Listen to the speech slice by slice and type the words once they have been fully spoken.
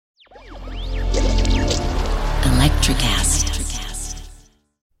NutraCast.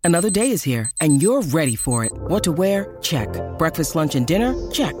 Another day is here, and you're ready for it. What to wear? Check. Breakfast, lunch, and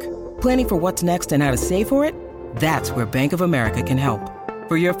dinner? Check. Planning for what's next and how to save for it? That's where Bank of America can help.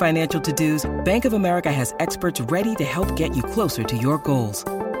 For your financial to-dos, Bank of America has experts ready to help get you closer to your goals.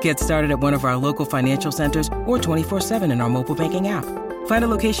 Get started at one of our local financial centers or 24/7 in our mobile banking app. Find a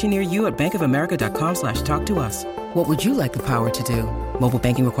location near you at bankofamerica.com/talktous. What would you like the power to do? Mobile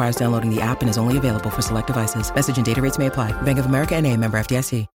banking requires downloading the app and is only available for select devices. Message and data rates may apply. Bank of America N.A., member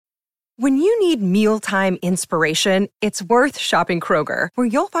FDIC. When you need mealtime inspiration, it's worth shopping Kroger, where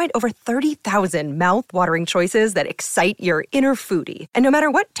you'll find over 30,000 mouth-watering choices that excite your inner foodie. And no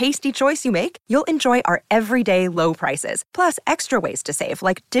matter what tasty choice you make, you'll enjoy our everyday low prices, plus extra ways to save,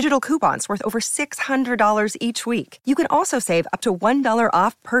 like digital coupons worth over $600 each week. You can also save up to $1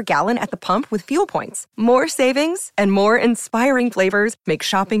 off per gallon at the pump with fuel points. More savings and more inspiring flavors make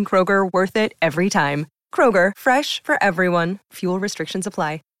shopping Kroger worth it every time. Kroger, fresh for everyone. Fuel restrictions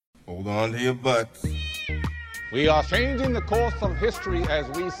apply. Hold on to your butts. We are changing the course of history as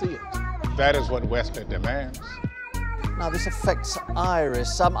we see it. That is what Wesley demands. Now this affects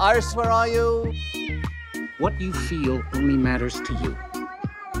Iris. Iris, where are you? What you feel only matters to you.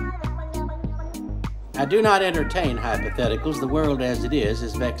 I do not entertain hypotheticals. The world as it is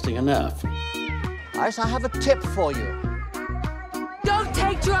vexing enough. Iris, I have a tip for you. Don't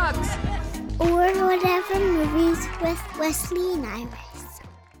take drugs! Or Whatever Movies with Wesley and Iris.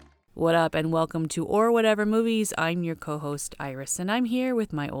 What up, and welcome to Or Whatever Movies. I'm your co-host, Iris, and I'm here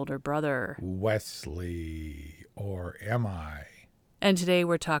with my older brother, Wesley, or am I? And today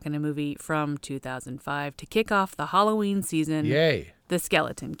we're talking a movie from 2005 to kick off the Halloween season. Yay! The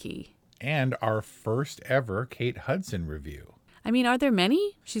Skeleton Key. And our first ever Kate Hudson review. I mean, are there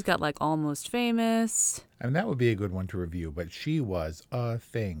many? She's got like Almost Famous. I mean, that would be a good one to review, but she was a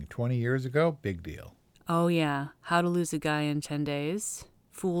thing. 20 years ago, big deal. Oh yeah, How to Lose a Guy in 10 Days.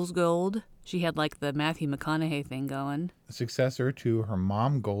 Fool's Gold. She had like the Matthew McConaughey thing going. Successor to her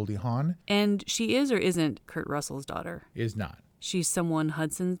mom, Goldie Hawn. And she is or isn't Kurt Russell's daughter? Is not. She's someone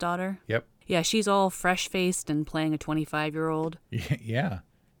Hudson's daughter? Yep. Yeah, she's all fresh-faced and playing a 25-year-old. Yeah.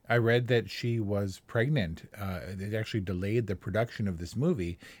 I read that she was pregnant. It actually delayed the production of this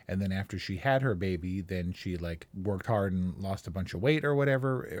movie. And then after she had her baby, then she like worked hard and lost a bunch of weight or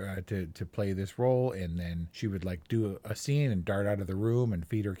whatever to play this role. And then she would like do a scene and dart out of the room and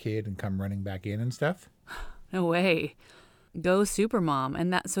feed her kid and come running back in and stuff. No way. Go Supermom.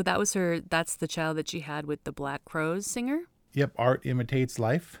 And that's the child that she had with the Black Crowes singer? Yep, Art Imitates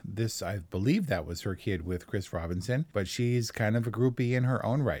Life. This, I believe that was her kid with Chris Robinson, but she's kind of a groupie in her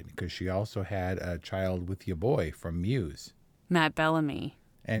own right because she also had a child with your boy from Muse. Matt Bellamy.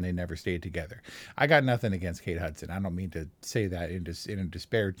 And they never stayed together. I got nothing against Kate Hudson. I don't mean to say that in a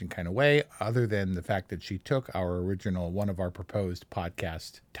disparaging kind of way, other than the fact that she took our original, one of our proposed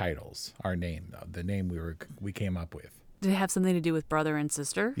podcast titles, our name, the name we came up with. Did it have something to do with brother and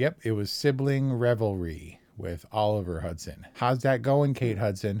sister? Yep, it was Sibling Revelry with Oliver Hudson. How's that going, Kate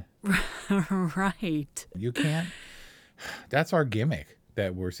Hudson? Right. You can't. That's our gimmick,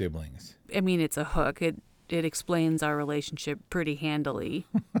 that we're siblings. I mean, it's a hook. It explains our relationship pretty handily.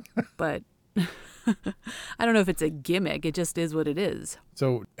 But I don't know if it's a gimmick. It just is what it is.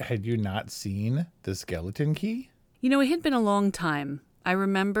 So had you not seen The Skeleton Key? You know, it had been a long time. I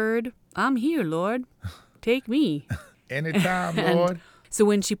remembered, I'm here, Lord. Take me. Anytime, Lord. So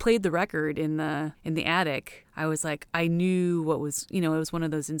when she played the record in the attic, I was like, I knew what was, it was one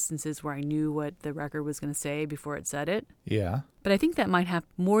of those instances where I knew what the record was going to say before it said it. Yeah. But I think that might have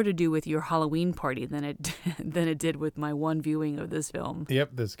more to do with your Halloween party than it did with my one viewing of this film. Yep,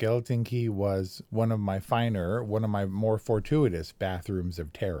 The Skeleton Key was one of my more fortuitous bathrooms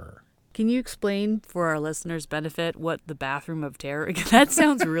of terror. Can you explain for our listeners' benefit what the bathroom of terror? That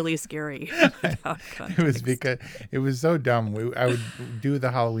sounds really scary. It was because it was so dumb. I would do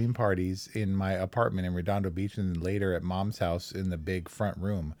the Halloween parties in my apartment in Redondo Beach and then later at Mom's house in the big front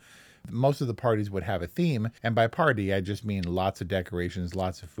room. Most of the parties would have a theme, and by party, I just mean lots of decorations,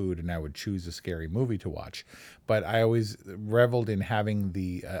 lots of food, and I would choose a scary movie to watch. But I always reveled in having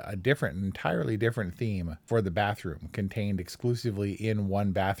entirely different theme for the bathroom, contained exclusively in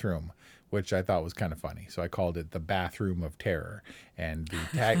one bathroom, which I thought was kind of funny. So I called it the Bathroom of Terror. And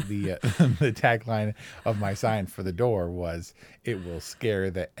the tagline of my sign for the door was, "It will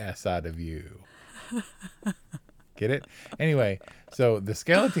scare the S out of you." Get it? Anyway, so The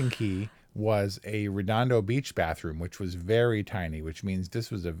Skeleton Key was a Redondo Beach bathroom, which was very tiny, which means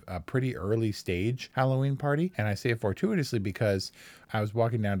this was a pretty early stage Halloween party. And I say it fortuitously because I was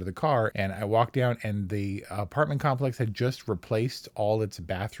walking down to the car and I walked down and the apartment complex had just replaced all its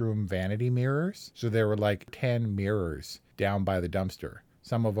bathroom vanity mirrors. So there were like 10 mirrors down by the dumpster.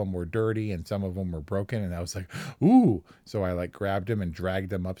 Some of them were dirty and some of them were broken. And I was like, ooh. So I like grabbed them and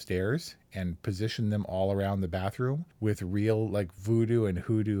dragged them upstairs and positioned them all around the bathroom with real like voodoo and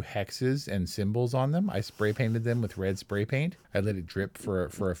hoodoo hexes and symbols on them. I spray painted them with red spray paint. I let it drip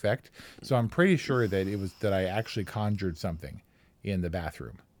for effect. So I'm pretty sure that I actually conjured something in the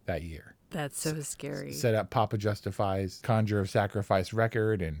bathroom that year. That's so scary. Set up Papa Justifies Conjure of Sacrifice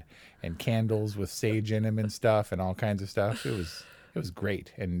record and candles with sage in them and stuff and all kinds of stuff. It was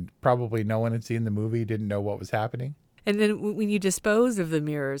great. And probably no one had seen the movie, didn't know what was happening. And then when you disposed of the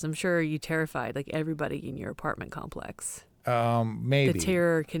mirrors, I'm sure you terrified like everybody in your apartment complex. Maybe. The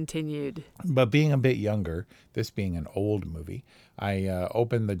terror continued. But being a bit younger, this being an old movie, I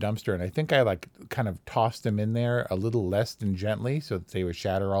opened the dumpster and I think I like kind of tossed them in there a little less than gently so that they would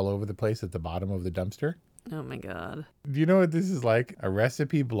shatter all over the place at the bottom of the dumpster. Oh my God. Do you know what this is like? A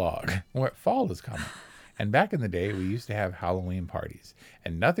recipe blog. What fall is coming. And back in the day, we used to have Halloween parties.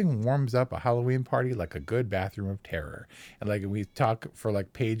 And nothing warms up a Halloween party like a good bathroom of terror. And like we talk for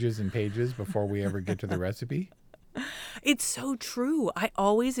like pages and pages before we ever get to the recipe. It's so true. I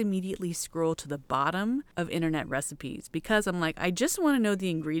always immediately scroll to the bottom of internet recipes because I'm like, I just want to know the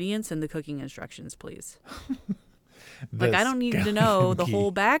ingredients and the cooking instructions, please. Like, I don't need to know the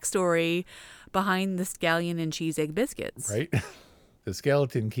whole backstory behind the scallion and cheese egg biscuits. Right? The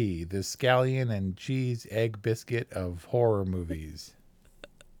skeleton key, the scallion and cheese egg biscuit of horror movies.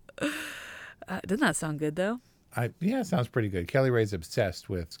 Doesn't that sound good, though? Yeah, it sounds pretty good. Kelly Ray's obsessed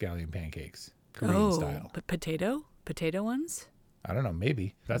with scallion pancakes, Korean style. But potato ones? I don't know,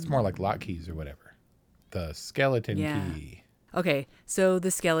 maybe. That's more like latkes or whatever. The skeleton key. Okay, so the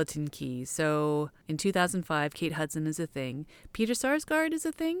skeleton key. So in 2005, Kate Hudson is a thing. Peter Sarsgaard is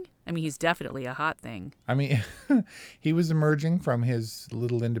a thing? I mean, he's definitely a hot thing. I mean, he was emerging from his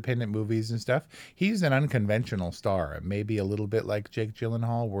little independent movies and stuff. He's an unconventional star, maybe a little bit like Jake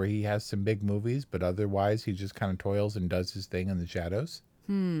Gyllenhaal, where he has some big movies, but otherwise he just kind of toils and does his thing in the shadows.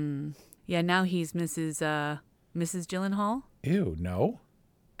 Yeah, now he's Mrs. Gyllenhaal. Ew, no.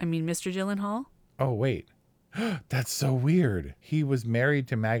 I mean, Mr. Gyllenhaal. Oh, wait. That's so weird. He was married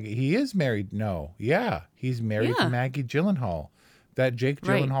to Maggie. He is married. No. Yeah. He's married to Maggie Gyllenhaal. That Jake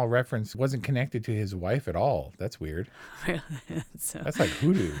Gyllenhaal reference wasn't connected to his wife at all. That's weird. That's like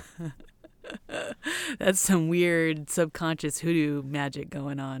hoodoo. That's some weird subconscious hoodoo magic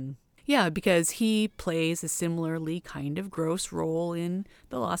going on. Yeah, because he plays a similarly kind of gross role in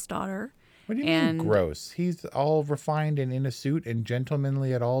The Lost Daughter. What do you mean gross? He's all refined and in a suit and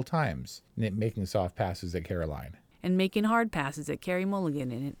gentlemanly at all times, making soft passes at Caroline. And making hard passes at Carey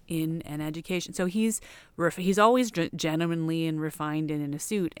Mulligan in An Education. So he's always gentlemanly and refined and in a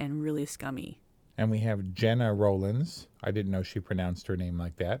suit and really scummy. And we have Jenna Rollins. I didn't know she pronounced her name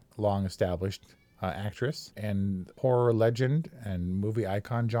like that. Long-established actress and horror legend and movie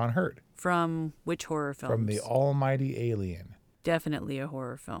icon John Hurt. From which horror films? From The Almighty Alien. Definitely a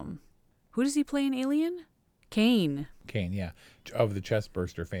horror film. Who does he play in Alien? Kane. Kane, yeah. Of the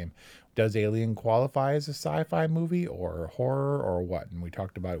Chestburster fame. Does Alien qualify as a sci-fi movie or horror or what? And we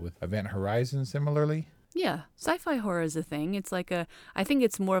talked about it with Event Horizon similarly. Yeah, sci-fi horror is a thing. It's like I think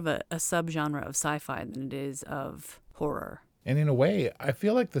it's more of a subgenre of sci-fi than it is of horror. And in a way, I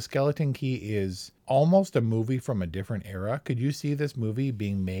feel like The Skeleton Key is almost a movie from a different era. Could you see this movie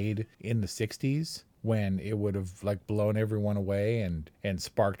being made in the 60s? When it would have like blown everyone away and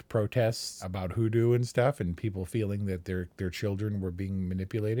sparked protests about hoodoo and stuff and people feeling that their children were being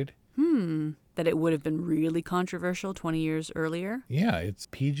manipulated. That it would have been really controversial 20 years earlier. Yeah, it's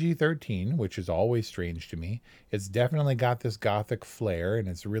PG-13, which is always strange to me. It's definitely got this gothic flair, and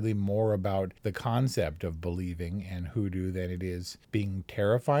it's really more about the concept of believing and hoodoo than it is being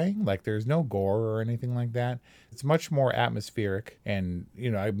terrifying. Like there's no gore or anything like that. It's much more atmospheric, and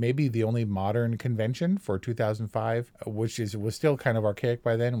maybe the only modern convention for 2005, which was still kind of archaic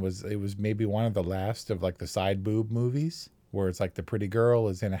by then, was maybe one of the last of like the side boob movies. Where it's like the pretty girl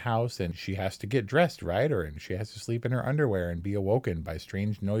is in a house and she has to get dressed, right? And she has to sleep in her underwear and be awoken by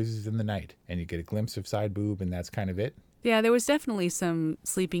strange noises in the night. And you get a glimpse of side boob and that's kind of it. Yeah, there was definitely some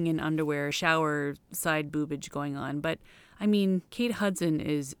sleeping in underwear, shower, side boobage going on. But, I mean, Kate Hudson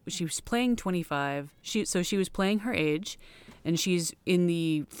she was playing 25. So she was playing her age and she's in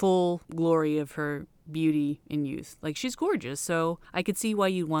the full glory of her beauty in youth. Like, she's gorgeous, so I could see why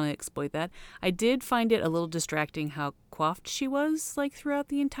you'd want to exploit that. I did find it a little distracting how coiffed she was like throughout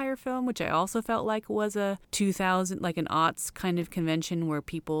the entire film, which I also felt like was a 2000, like an aughts kind of convention where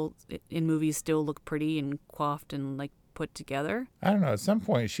people in movies still look pretty and coiffed and like put together. I don't know. At some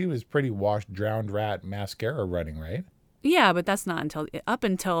point, she was pretty washed, drowned rat mascara running, right? Yeah, but that's not up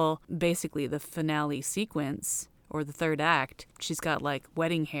until basically the finale sequence or the third act. She's got like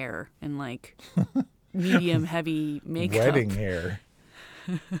wedding hair and like medium heavy makeup. Wedding hair.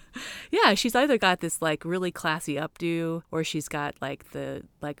 Yeah, she's either got this like really classy updo, or she's got like the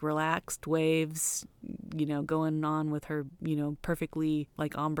like relaxed waves, you know, going on with her, you know, perfectly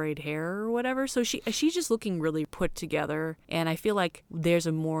like ombre hair or whatever. So she's just looking really put together, and I feel like there's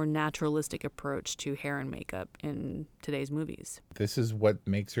a more naturalistic approach to hair and makeup in today's movies. This is what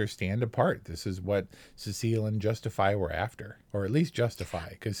makes her stand apart. This is what Cecile and Justify were after, or at least Justify,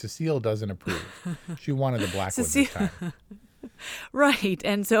 because Cecile doesn't approve. She wanted a black one this time. Right.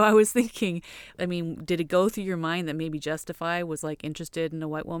 And so I was thinking, I mean, did it go through your mind that maybe Justify was like interested in a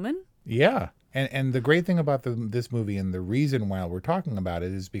white woman? Yeah. And the great thing about this movie, and the reason why we're talking about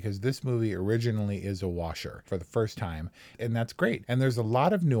it, is because this movie originally is a washer for the first time, and that's great. And there's a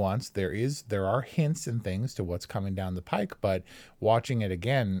lot of nuance. There are hints and things to what's coming down the pike, but watching it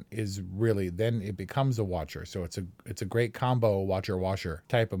again is really, then it becomes a watcher. So it's a great combo washer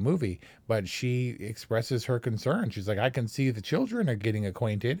type of movie. But she expresses her concern. She's like, I can see the children are getting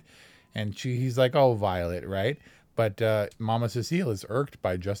acquainted, and he's like, oh, Violet, right? But Mama Cecile is irked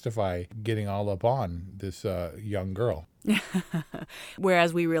by Justify getting all up on this young girl.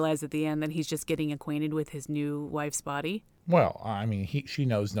 Whereas we realize at the end that he's just getting acquainted with his new wife's body. Well, I mean, she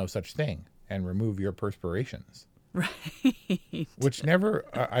knows no such thing. And remove your perspirations. Right. Which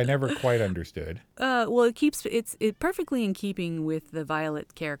I never quite understood. Well, it's perfectly in keeping with the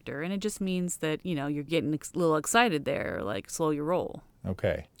Violet character. And it just means that, you know, you're getting a little excited there, like slow your roll.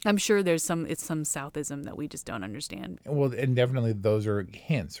 Okay. I'm sure it's some Southism that we just don't understand. Well, and definitely those are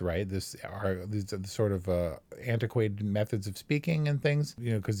hints, right? These are the sort of antiquated methods of speaking and things,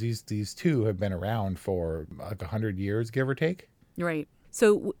 you know, because these two have been around for like 100 years, give or take. Right.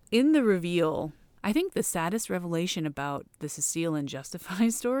 So in the reveal, I think the saddest revelation about the Cecile and Justify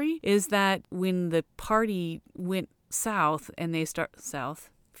story is that when the party went south and they start south,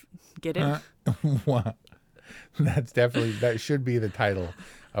 get it? Wow. That should be the title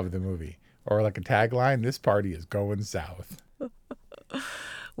of the movie, or like a tagline, this party is going south.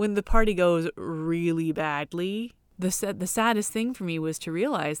 When the party goes really badly, the saddest thing for me was to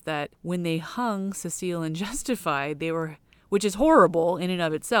realize that when they hung Cecile and Justify, which is horrible in and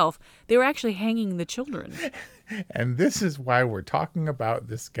of itself, they were actually hanging the children. And this is why we're talking about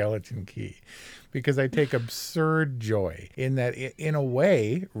the Skeleton Key, because I take absurd joy in that, in a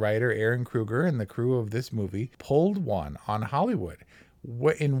way, writer Aaron Kruger and the crew of this movie pulled one on Hollywood.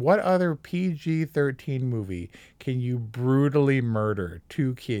 In what other PG-13 movie can you brutally murder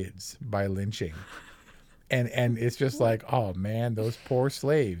two kids by lynching? And it's just like, oh man, those poor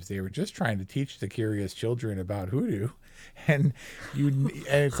slaves. They were just trying to teach the curious children about hoodoo. And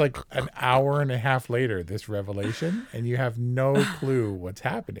it's like an hour and a half later, this revelation, and you have no clue what's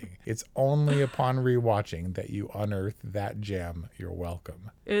happening. It's only upon rewatching that you unearth that gem. You're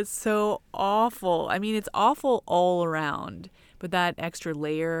welcome. It's so awful. I mean, it's awful all around, but that extra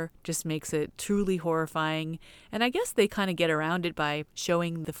layer just makes it truly horrifying. And I guess they kind of get around it by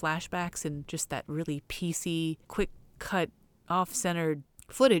showing the flashbacks and just that really PC, quick cut, off-centered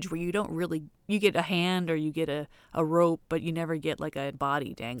footage where you get a hand or you get a rope, but you never get like a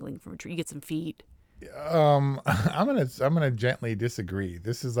body dangling from a tree. You get some feet. I'm gonna gently disagree.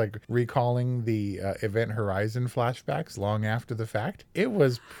 This is like recalling the Event Horizon flashbacks long after the fact. It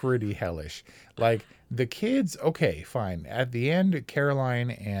was pretty hellish. Like the kids, okay, fine. At the end,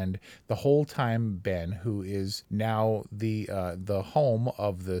 Caroline and the whole time Ben, who is now the home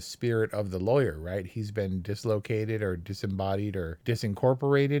of the spirit of the lawyer, right? He's been dislocated or disembodied or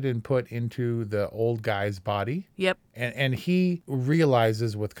disincorporated and put into the old guy's body. Yep. And he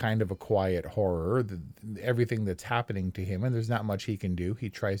realizes with kind of a quiet horror everything that's happening to him, and there's not much he can do. He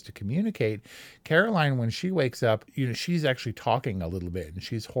tries to communicate. Caroline, when she wakes up, you know, she's actually talking a little bit, and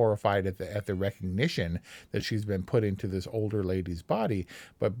she's horrified at the recognition that she's been put into this older lady's body.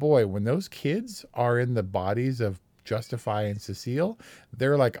 But boy, when those kids are in the bodies of Justify and Cecile,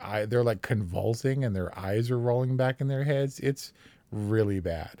 they're like convulsing and their eyes are rolling back in their heads. It's really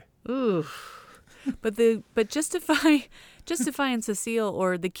bad. Ooh. But Justify and Cecile,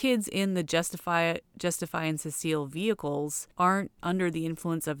 or the kids in the Justify and Cecile vehicles, aren't under the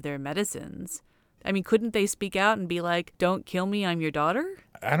influence of their medicines. I mean, couldn't they speak out and be like, "Don't kill me, I'm your daughter"?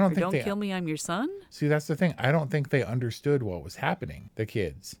 Don't kill me, I'm your son. See, that's the thing. I don't think they understood what was happening. The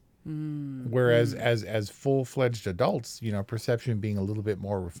kids. Whereas as full-fledged adults, perception being a little bit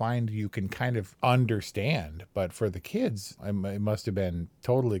more refined, you can kind of understand. But for the kids, it must have been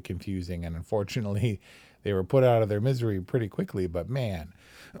totally confusing. And unfortunately, they were put out of their misery pretty quickly. But man,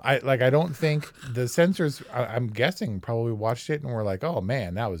 I don't think the censors, I'm guessing, probably watched it and were like, oh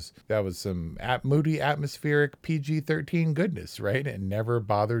man, that was some moody, atmospheric PG-13 goodness, right? And never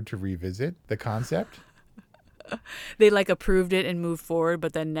bothered to revisit the concept. They approved it and moved forward,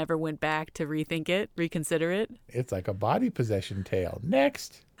 but then never went back to reconsider it. It's like a body possession tale.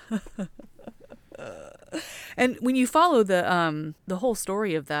 Next. And when you follow the whole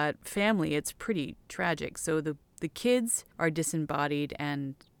story of that family, it's pretty tragic. So the kids are disembodied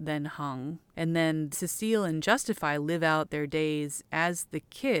and then hung. And then Cecile and Justify live out their days as the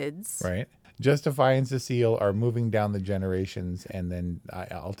kids. Right. Justify and Cecile are moving down the generations, and then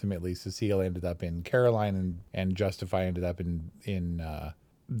ultimately Cecile ended up in Caroline, and Justify ended up in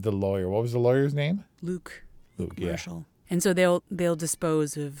the lawyer. What was the lawyer's name? Luke Marshall. Yeah. And so they'll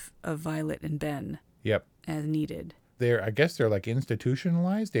dispose of Violet and Ben. Yep. As needed. I guess they're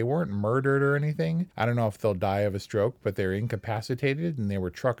institutionalized. They weren't murdered or anything. I don't know if they'll die of a stroke, but they're incapacitated, and they were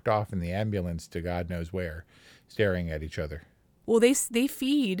trucked off in the ambulance to God knows where, staring at each other. Well, they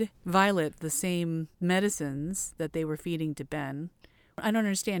feed Violet the same medicines that they were feeding to Ben. I don't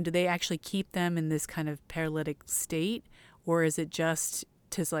understand. Do they actually keep them in this kind of paralytic state, or is it just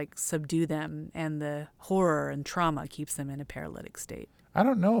to subdue them, and the horror and trauma keeps them in a paralytic state? I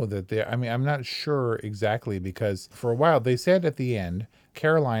don't know I'm not sure exactly, because for a while they said at the end,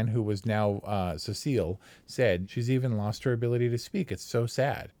 Caroline, who was now Cecile, said she's even lost her ability to speak. It's so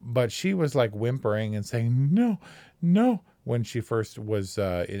sad. But she was whimpering and saying, no, no, when she first was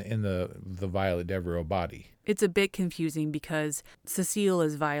in the Violet Devereaux body. It's a bit confusing because Cecile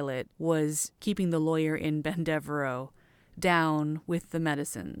as Violet was keeping the lawyer in Ben Devereaux down with the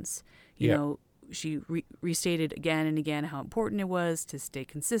medicines. You know, she restated again and again how important it was to stay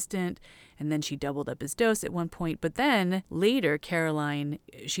consistent, and then she doubled up his dose at one point. But then later, Caroline,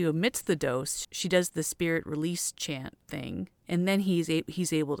 she omits the dose. She does the spirit release chant thing, and then he's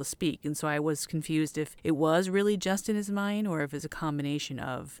able to speak. And so I was confused if it was really just in his mind, or if it's a combination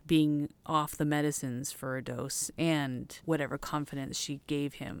of being off the medicines for a dose and whatever confidence she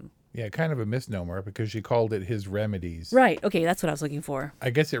gave him. Yeah, kind of a misnomer, because she called it his remedies. Right. Okay, that's what I was looking for. I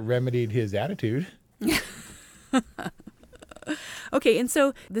guess it remedied his attitude. Okay, and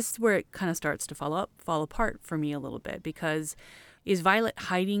so this is where it kind of starts to fall apart for me a little bit, because is Violet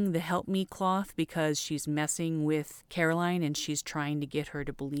hiding the help me cloth because she's messing with Caroline and she's trying to get her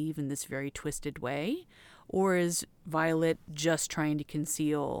to believe in this very twisted way? Or is Violet just trying to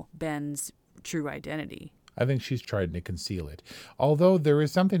conceal Ben's true identity? I think she's trying to conceal it. Although there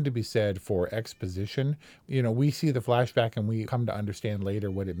is something to be said for exposition. We see the flashback and we come to understand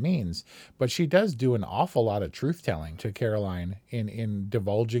later what it means. But she does do an awful lot of truth-telling to Caroline in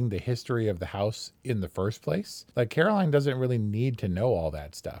divulging the history of the house in the first place. Caroline doesn't really need to know all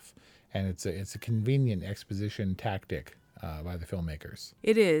that stuff. And it's a convenient exposition tactic by the filmmakers.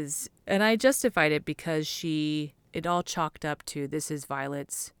 It is. And I justified it because it all chalked up to this is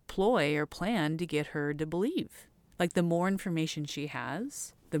Violet's ploy or plan to get her to believe. The more information she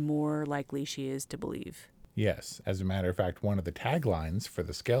has, the more likely she is to believe. Yes. As a matter of fact, one of the taglines for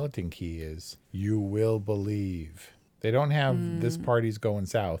the Skeleton Key is, "You will believe." They don't have "This party's going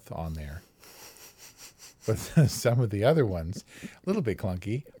south" on there. But some of the other ones, a little bit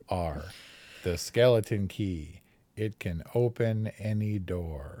clunky, are the Skeleton Key. It can open any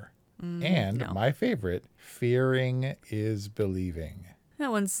door. And my favorite, fearing is believing.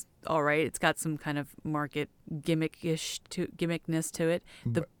 That one's all right. It's got some kind of market gimmickness to it.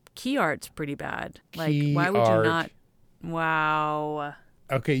 The key art's pretty bad. Why would you not? Wow.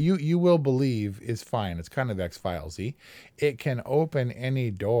 Okay, you will believe is fine. It's kind of X-Files-y. It can open any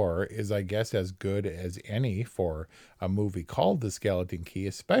door is, I guess, as good as any for a movie called The Skeleton Key,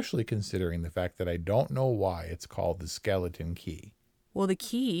 especially considering the fact that I don't know why it's called The Skeleton Key. Well, the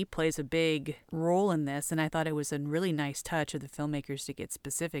key plays a big role in this, and I thought it was a really nice touch of the filmmakers to get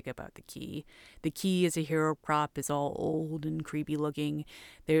specific about the key. The key as a hero prop is all old and creepy looking.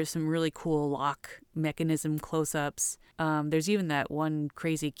 There's some really cool lock mechanism close-ups. There's even that one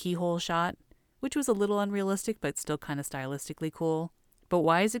crazy keyhole shot, which was a little unrealistic, but still kind of stylistically cool. But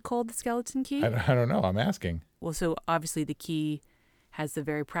why is it called the Skeleton Key? I don't know. I'm asking. Well, so obviously the key has the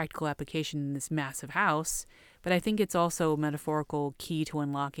very practical application in this massive house, but I think it's also a metaphorical key to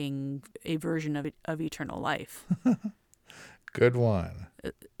unlocking a version of eternal life. Good one.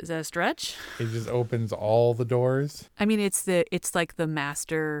 Is that a stretch? It just opens all the doors? I mean, it's like the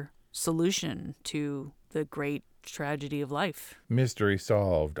master solution to the great tragedy of life. Mystery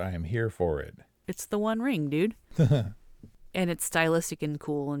solved. I am here for it. It's the One Ring, dude. And it's stylistic and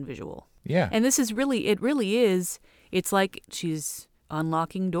cool and visual. Yeah. And this is really, it really is. It's like she's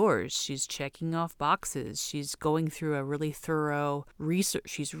unlocking doors. She's checking off boxes. She's going through a really thorough research.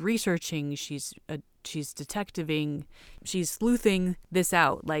 She's researching. She's detectiving. She's sleuthing this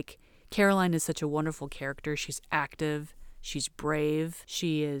out. Like, Caroline is such a wonderful character. She's active. She's brave.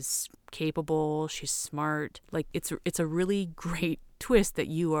 She is capable. She's smart. Like, it's a really great twist that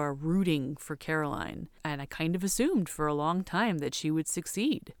you are rooting for Caroline. And I kind of assumed for a long time that she would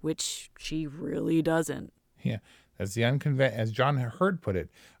succeed, which she really doesn't. Yeah. That's the as John Hurd put it,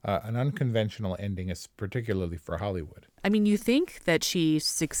 an unconventional ending, is particularly for Hollywood. I mean, you think that she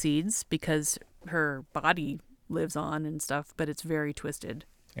succeeds because her body lives on and stuff, but it's very twisted.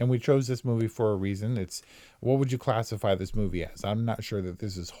 And we chose this movie for a reason. What would you classify this movie as? I'm not sure that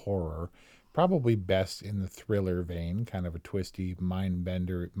this is horror. Probably best in the thriller vein, kind of a twisty,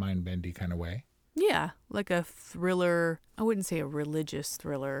 mind-bendy kind of way. Yeah, like a thriller. I wouldn't say a religious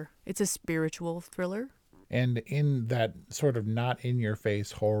thriller. It's a spiritual thriller. And in that sort of not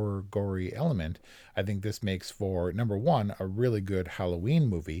in-your-face horror, gory element, I think this makes for, number one, a really good Halloween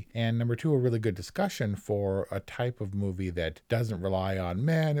movie, and number two, a really good discussion for a type of movie that doesn't rely on,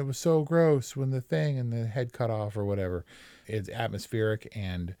 man, it was so gross when the thing and the head cut off or whatever. It's atmospheric,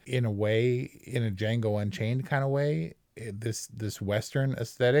 and in a way, in a Django Unchained kind of way, this Western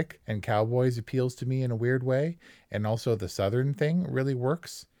aesthetic and cowboys appeals to me in a weird way, and also the Southern thing really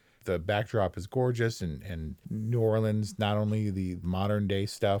works. The backdrop is gorgeous, and New Orleans, not only the modern day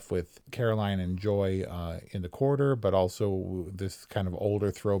stuff with Caroline and Joy in the quarter, but also this kind of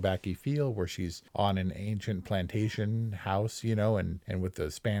older throwbacky feel where she's on an ancient plantation house, and with the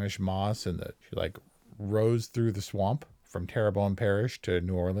Spanish moss and she like rose through the swamp from Terrebonne Parish to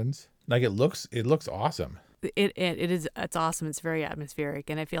New Orleans. Like, it looks awesome. It's awesome. It's very atmospheric,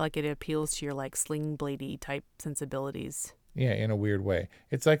 and I feel like it appeals to your like Sling Blade type sensibilities. Yeah, in a weird way.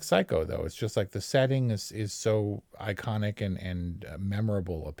 It's like Psycho, though. It's just like the setting is so iconic and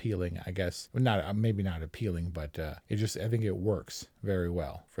memorable, appealing, I guess. Maybe not appealing, but I think it works very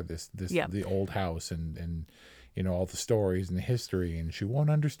well for this the old house and all the stories and the history, and she won't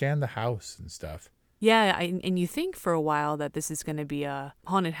understand the house and stuff. Yeah, and you think for a while that this is going to be a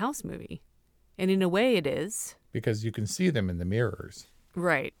haunted house movie. And in a way it is. Because you can see them in the mirrors.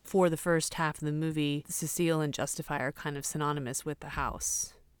 Right. For the first half of the movie, Cecile and Justify are kind of synonymous with the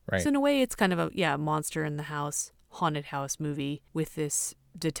house. Right. So in a way, it's kind of a monster in the house, haunted house movie with this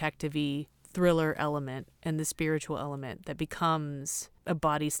detective-y thriller element and the spiritual element that becomes a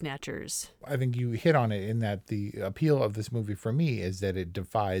Body Snatchers. I think you hit on it in that the appeal of this movie for me is that it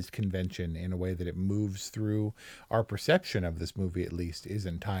defies convention in a way that it moves through. Our perception of this movie, at least,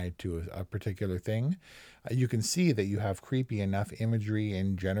 isn't tied to a particular thing. You can see that you have creepy enough imagery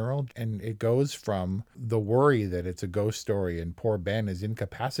in general, and it goes from the worry that it's a ghost story and poor Ben is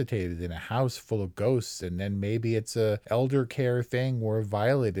incapacitated in a house full of ghosts, and then maybe it's a elder care thing where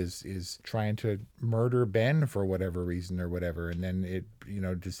Violet is trying to murder Ben for whatever reason or whatever, and then it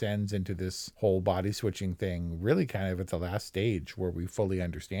descends into this whole body switching thing really kind of at the last stage where we fully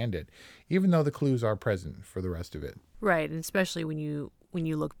understand it, even though the clues are present for the rest of it. Right, and especially when you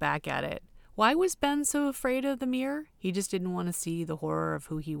look back at it. Why was Ben so afraid of the mirror? He just didn't want to see the horror of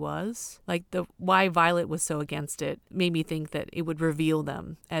who he was. Like, why Violet was so against it made me think that it would reveal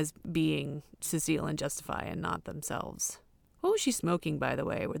them as being Cecile and Justify and not themselves. What was she smoking, by the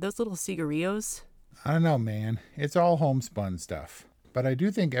way? Were those little cigarillos? I don't know, man. It's all homespun stuff. But I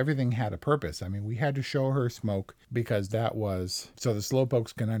do think everything had a purpose. I mean, we had to show her smoke because that was so the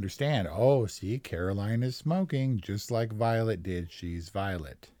slowpokes can understand, oh, see, Caroline is smoking just like Violet did. She's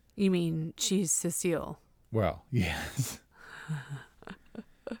Violet. You mean she's Cecile? Well, yes.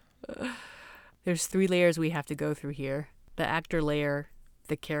 There's 3 layers we have to go through here. The actor layer,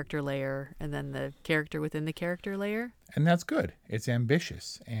 the character layer, and then the character within the character layer. And that's good. It's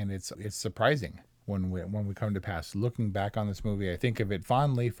ambitious, and it's surprising when we come to pass. Looking back on this movie, I think of it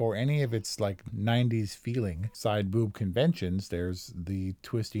fondly for any of its like 90s feeling side boob conventions. There's the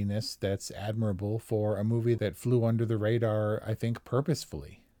twistiness that's admirable for a movie that flew under the radar, I think,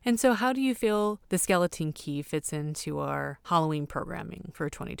 purposefully. And so how do you feel The Skeleton Key fits into our Halloween programming for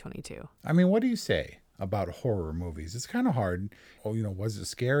 2022? I mean, what do you say about horror movies? It's kind of hard. Oh, was it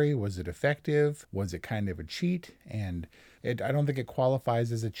scary? Was it effective? Was it kind of a cheat? And I don't think it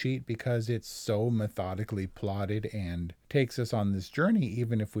qualifies as a cheat because it's so methodically plotted and takes us on this journey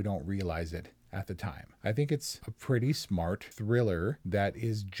even if we don't realize it at the time. I think it's a pretty smart thriller that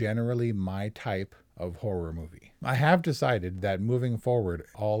is generally my type of horror movie. I have decided that moving forward,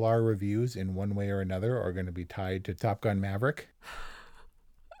 all our reviews in one way or another are going to be tied to Top Gun Maverick.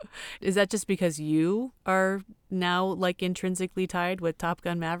 Is that just because you are now like intrinsically tied with Top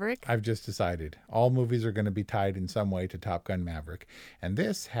Gun Maverick? I've just decided all movies are going to be tied in some way to Top Gun Maverick. And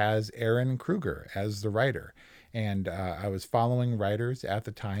this has Ehren Kruger as the writer. And I was following writers at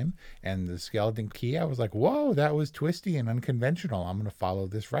the time, and the Skeleton Key, I was like, whoa, that was twisty and unconventional. I'm going to follow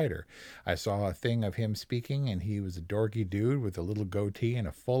this writer. I saw a thing of him speaking, and he was a dorky dude with a little goatee and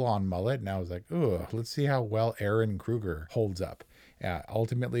a full-on mullet. And I was like, ugh, let's see how well Ehren Kruger holds up.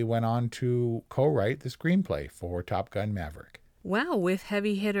 Ultimately went on to co-write the screenplay for Top Gun Maverick. Wow, with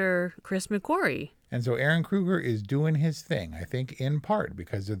heavy hitter Chris McQuarrie. And so Ehren Kruger is doing his thing, I think in part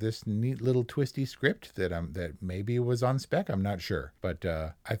because of this neat little twisty script that maybe was on spec, I'm not sure. But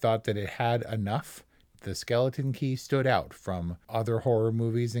I thought that it had enough. The Skeleton Key stood out from other horror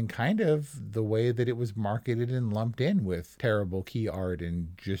movies and kind of the way that it was marketed and lumped in with terrible key art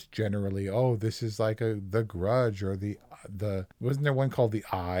and just generally, oh, this is like The Grudge or the wasn't there one called The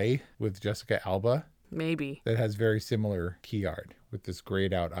Eye with Jessica Alba? Maybe. That has very similar key art with this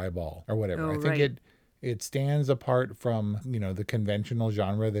grayed out eyeball or whatever. Oh, I think it stands apart from, the conventional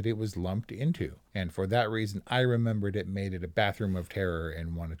genre that it was lumped into. And for that reason, I remembered it made it a bathroom of terror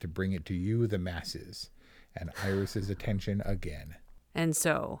and wanted to bring it to you, the masses, and Iris's attention again. And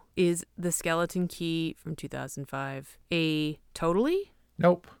so, is The Skeleton Key from 2005 a totally?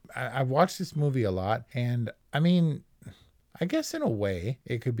 Nope. I've watched this movie a lot, and I mean, I guess in a way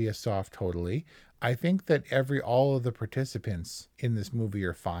it could be a soft totally. I think that all of the participants in this movie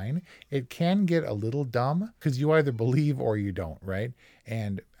are fine. It can get a little dumb because you either believe or you don't, right?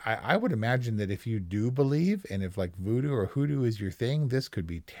 And I would imagine that if you do believe, and if like voodoo or hoodoo is your thing, this could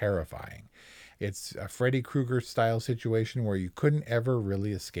be terrifying. It's a Freddy Krueger style situation where you couldn't ever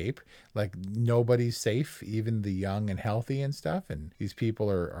really escape. Like nobody's safe, even the young and healthy and stuff. And these people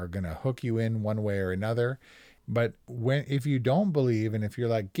are going to hook you in one way or another. But if you don't believe, and if you're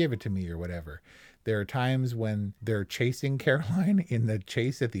like, give it to me or whatever, there are times when they're chasing Caroline in the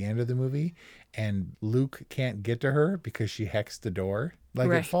chase at the end of the movie, and Luke can't get to her because she hexed the door.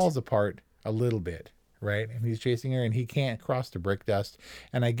 Like It falls apart a little bit, right? And he's chasing her, and he can't cross the brick dust.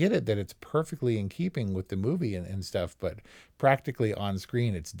 And I get it that it's perfectly in keeping with the movie and stuff, but practically on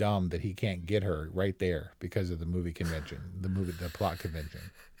screen, it's dumb that he can't get her right there because of the movie convention, the plot convention.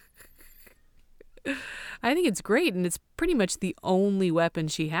 I think it's great, and it's pretty much the only weapon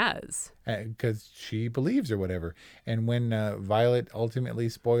she has. Because she believes or whatever. And when Violet ultimately,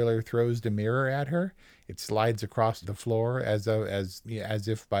 spoiler, throws the mirror at her, it slides across the floor as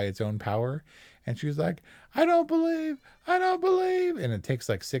if by its own power. And she's like, I don't believe. And it takes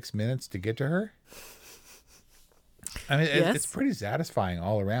like 6 minutes to get to her. I mean, yes. It's pretty satisfying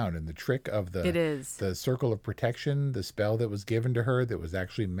all around. And the trick of the circle of protection, the spell that was given to her that was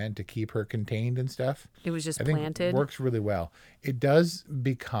actually meant to keep her contained and stuff. It was just I think planted. It works really well. It does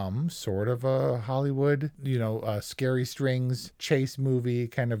become sort of a Hollywood, scary strings chase movie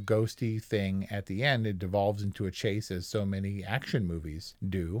kind of ghosty thing at the end. It devolves into a chase as so many action movies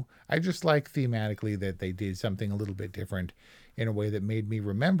do. I just like thematically that they did something a little bit different in a way that made me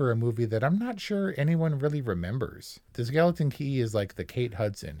remember a movie that I'm not sure anyone really remembers. The Skeleton Key is like the Kate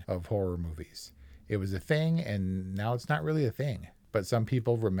Hudson of horror movies. It was a thing, and now it's not really a thing. But some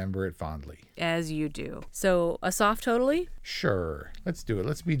people remember it fondly. As you do. So, a soft totally? Sure. Let's do it.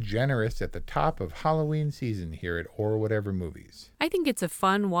 Let's be generous at the top of Halloween season here at Or Whatever Movies. I think it's a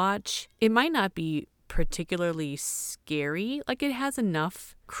fun watch. It might not be particularly scary. Like, it has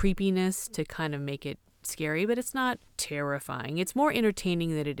enough creepiness to kind of make it scary, but it's not terrifying. It's more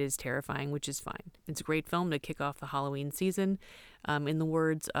entertaining than it is terrifying, which is fine. It's a great film to kick off the Halloween season. In the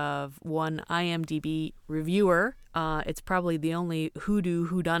words of one IMDb reviewer, it's probably the only hoodoo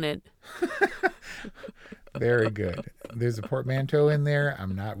whodunit. Very good. There's a portmanteau in there.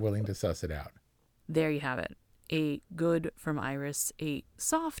 I'm not willing to suss it out. There you have it. A good from Iris, a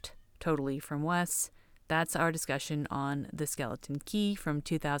soft totally from Wes. That's our discussion on The Skeleton Key from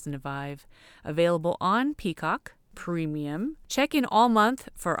 2005, available on Peacock Premium. Check in all month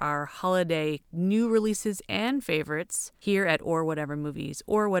for our holiday new releases and favorites here at Or Whatever Movies,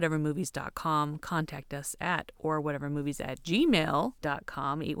 orwhatevermovies.com. Contact us at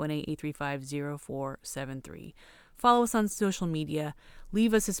orwhatevermovies@gmail.com, 818-835-0473. Follow us on social media,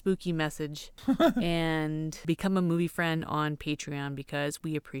 leave us a spooky message, and become a movie friend on Patreon because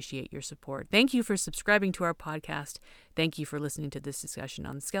we appreciate your support. Thank you for subscribing to our podcast. Thank you for listening to this discussion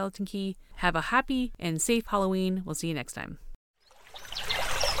on The Skeleton Key. Have a happy and safe Halloween. We'll see you next time.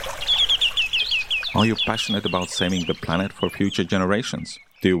 Are you passionate about saving the planet for future generations?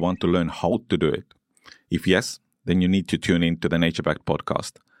 Do you want to learn how to do it? If yes, then you need to tune in to the NatureBacked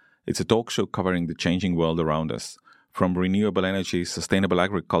podcast. It's a talk show covering the changing world around us, from renewable energy, sustainable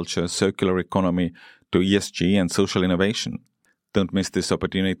agriculture, circular economy, to ESG and social innovation. Don't miss this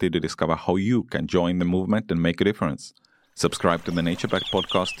opportunity to discover how you can join the movement and make a difference. Subscribe to the NatureBacked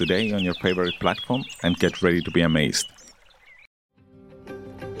podcast today on your favorite platform and get ready to be amazed.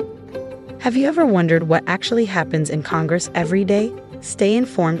 Have you ever wondered what actually happens in Congress every day? Stay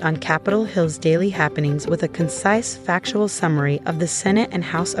informed on Capitol Hill's daily happenings with a concise, factual summary of the Senate and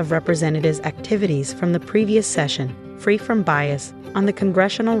House of Representatives activities from the previous session, free from bias, on the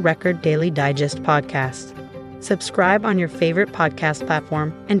Congressional Record Daily Digest podcast. Subscribe on your favorite podcast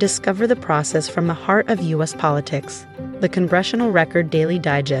platform and discover the process from the heart of U.S. politics. The Congressional Record Daily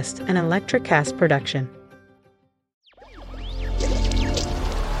Digest, an Electricast production.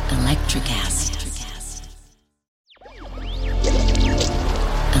 Electricast.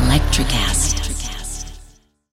 Electricast.